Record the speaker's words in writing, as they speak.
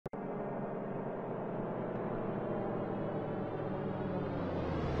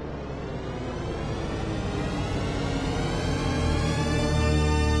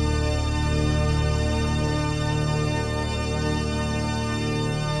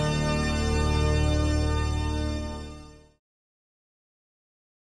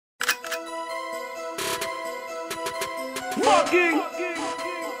fucking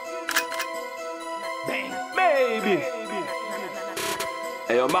baby.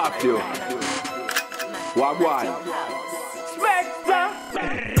 Hey, yo, Mafio. Wagwan. Specta.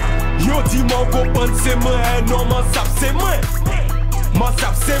 Yo dis mon comprendre c'est moi, non mon sap c'est moi. Mon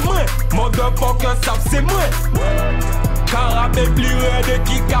sap c'est moi, motherfucker sap c'est moi. Carabé plus de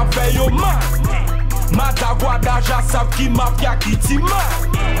qui qu'a fait yo mal. Mataguada ja sap qui mafia qui ti mal.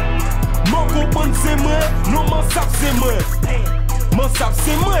 Mon comprendre c'est moi, non mon sap c'est moi. Mon sap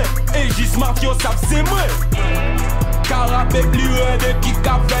c'est moi, et juste mafio sap c'est moi. Carabé plus de qui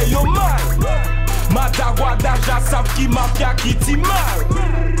qu'a fait yo mal. Mataguada ja sap qui mafia qui ti mal.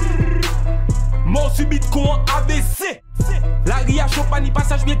 Mon subit con ABC. La ria champagne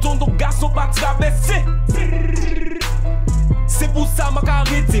passage piéton donc garçon pas traversé. C'est pour ça ma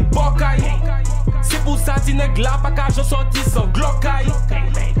carré t'es bocaille. C'est pour ça t'es nèg là pas qu'à je sorti sans glocaille.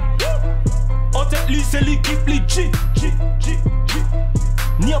 En tête lui c'est lui qui plie G.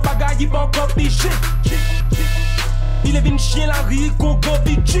 Ni en bagaille pas encore piché. Il est venu chien la rie qu'on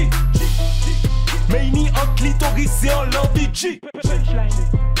gobi G. Mais il ni en clitoris c'est en l'envie G.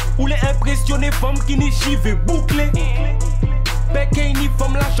 Ou les impressionner femmes qui n'y chive bouclé. Pékin ni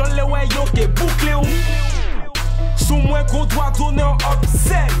femme l'argent les ouais yo qui bouclé. Sous moins qu'on doit donner en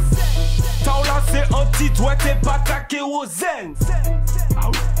obscène. T'as là c'est anti-toi t'es pas taqué aux zen.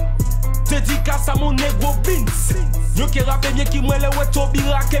 Dédicace à mon négro Vince. Yo qui rappe bien qui moi les ouais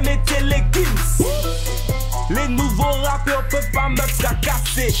Tobira qui mette les guins. Les nouveaux rappeurs peuvent pas me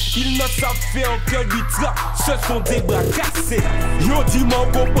fracasser. Ils ne savent faire que du trap. Ce sont des bras cassés. Yo dis mon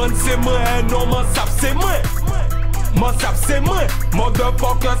comprendre c'est moi, non mon sap c'est moi. Mon sap c'est moi,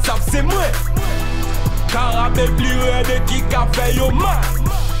 motherfucker sap c'est moi. Carabé plus de qui qu'a fait yo mal.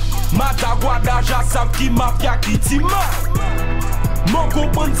 Mataguada ja sap qui mafia qui ti mal. Mon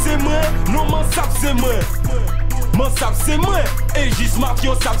comprendre c'est moi, non mon sap c'est moi. Mon sap c'est moi, et juste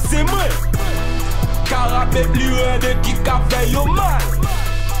mafio sap c'est moi. Carabé plus de qui qu'a fait yo mal.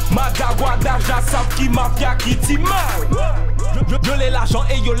 Mataguada ja sap qui mafia qui ti mal. Yo les l'argent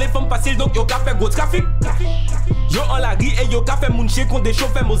et yo les femmes faciles donc yo qu'a fait gros trafic. Yo en la rie et yo qu'a fait moun chien qu'on des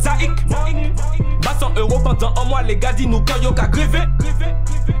chauffeurs mosaïque. Bas 100 € pendant un mois les gars dis nous quand yo qu'a grévé.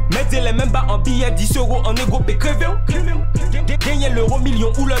 Mettez les mêmes bas en billets 10 € en égo pe crevé. Gagner l'euro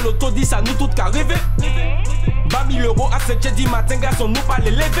million ou le loto dit ça nous tout qu'a rêvé. Bas 1000 € à 7h du matin garçon nous pas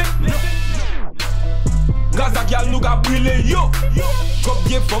les lever. Gaza gal nous ga brûlé yo.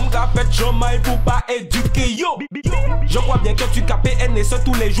 Combien femme ga fait chômage pour pas éduquer yo. Je crois bien que tu capes N et ce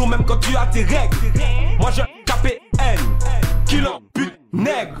tous les jours même quand tu as tes règles. Moi je capé N, kilo pute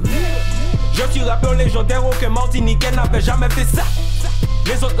nègre. Je suis rappeur légendaire, aucun Martiniquais n'avait jamais fait ça.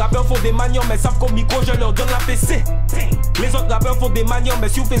 Les autres rappeurs font des manières mais savent qu'au micro je leur donne la PC. Les autres rappeurs font des manières mais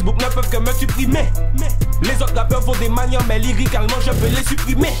sur Facebook ne peuvent que me supprimer. Les autres rappeurs font des manières mais lyricalement je peux les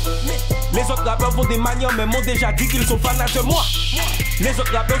supprimer. Les autres rappeurs font des manières mais m'ont déjà dit qu'ils sont fans de moi. Les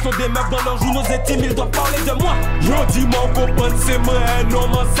autres rappeurs sont des meufs dans leurs journaux intimes, ils doivent parler de moi. Yo dis mon comprendre c'est moi, non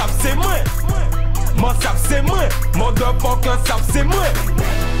mon sap c'est moi. Mon sap c'est moi, motherfucker sap c'est moi.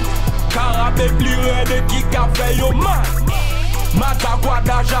 Carabé plus de qui qu'a fait yo mal.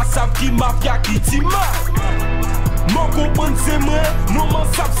 Mataguada ja sap qui mafia qui ti mal. Mon comprendre c'est moi, non mon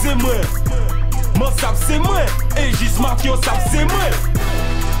sap c'est moi. Mon sap c'est moi, et juste mafio sap c'est moi.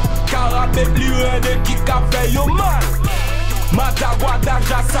 Carabé plus de qui qu'a fait yo mal. Mataguada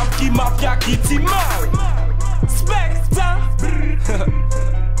ja sap qui mafia qui ti mal. Specta.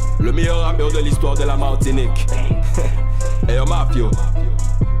 Le meilleur rappeur de l'histoire de la Martinique. Hey yo Mafio.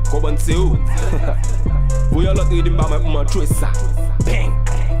 Comment c'est où? Vous y'en l'autre rythme pas même pour jouer ça. Bang,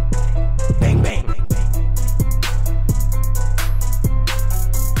 bang, bang.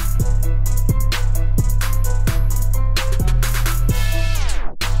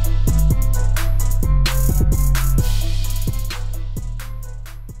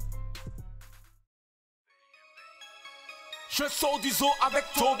 Je sors du zoo avec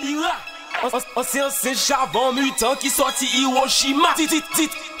Tobira. Ancien chavant mutant qui sortit Hiroshima.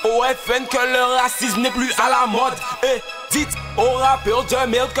 Dites au FN que le racisme n'est plus à la mode. Et dites aux rappeurs de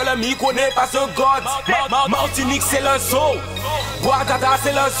merde que le micro n'est pas un god. Martinique c'est le zoo, Guadada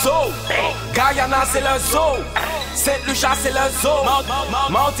c'est le zoo, Guyana c'est le zoo, Saint-Lucia c'est le zoo,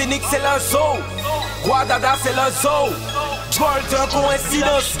 Martinique c'est le zoo, Guadada c'est le zoo. Drôle de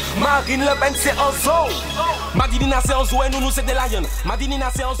coïncidence, Marine Le Pen c'est un zoo. Madinina c'est un zoo et nous c'est des lions. Madinina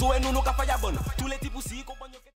c'est un zoo et nous cafayabon. Tous les types aussi